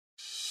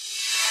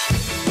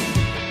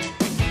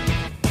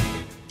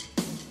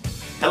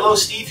Hello,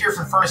 Steve here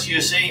from Furnace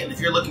USA, and if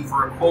you're looking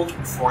for a quote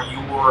for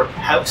your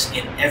house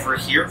in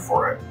Everett here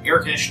for an air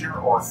conditioner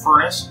or a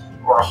furnace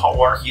or a hot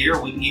water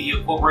heater, we can get you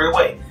a quote right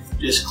away.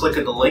 Just click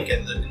on the link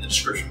in the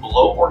description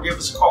below or give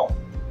us a call.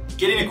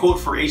 Getting a quote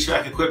for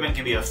HVAC equipment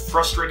can be a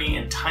frustrating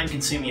and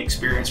time-consuming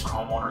experience for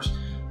homeowners.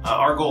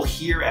 Our goal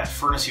here at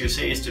Furnace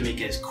USA is to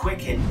make it as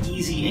quick and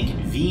easy and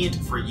convenient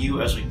for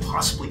you as we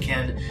possibly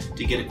can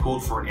to get a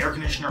quote for an air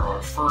conditioner or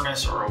a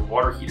furnace or a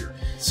water heater.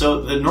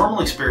 So the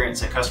normal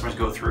experience that customers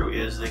go through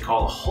is they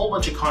call a whole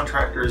bunch of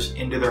contractors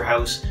into their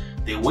house,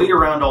 they wait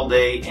around all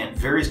day, and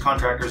various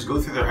contractors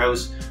go through their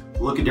house,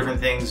 look at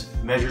different things,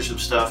 measure some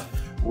stuff,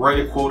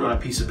 write a quote on a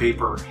piece of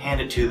paper, hand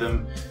it to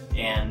them,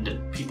 and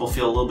people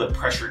feel a little bit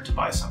pressured to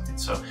buy something.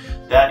 So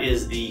that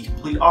is the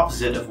complete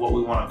opposite of what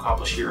we want to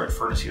accomplish here at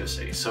Furnace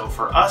USA. So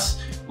for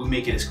us, we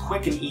make it as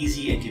quick and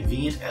easy and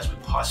convenient as we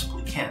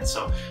possibly can.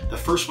 So the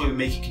first way we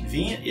make it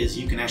convenient is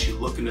you can actually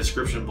look in the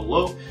description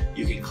below.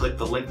 You can click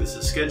the link that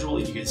says schedule,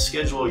 and you can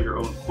schedule your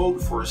own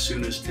quote for as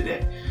soon as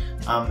today.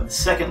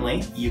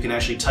 Secondly, you can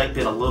actually type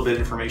in a little bit of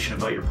information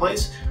about your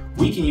place.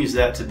 We can use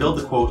that to build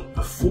the quote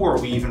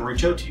before we even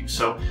reach out to you.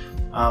 So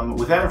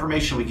with that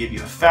information, we give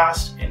you a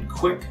fast and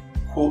quick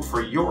quote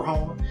for your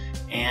home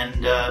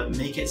and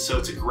make it so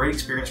it's a great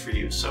experience for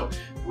you. So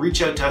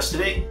reach out to us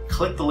today,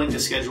 click the link to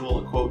schedule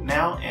a quote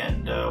now,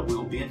 and we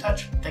will be in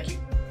touch. Thank you.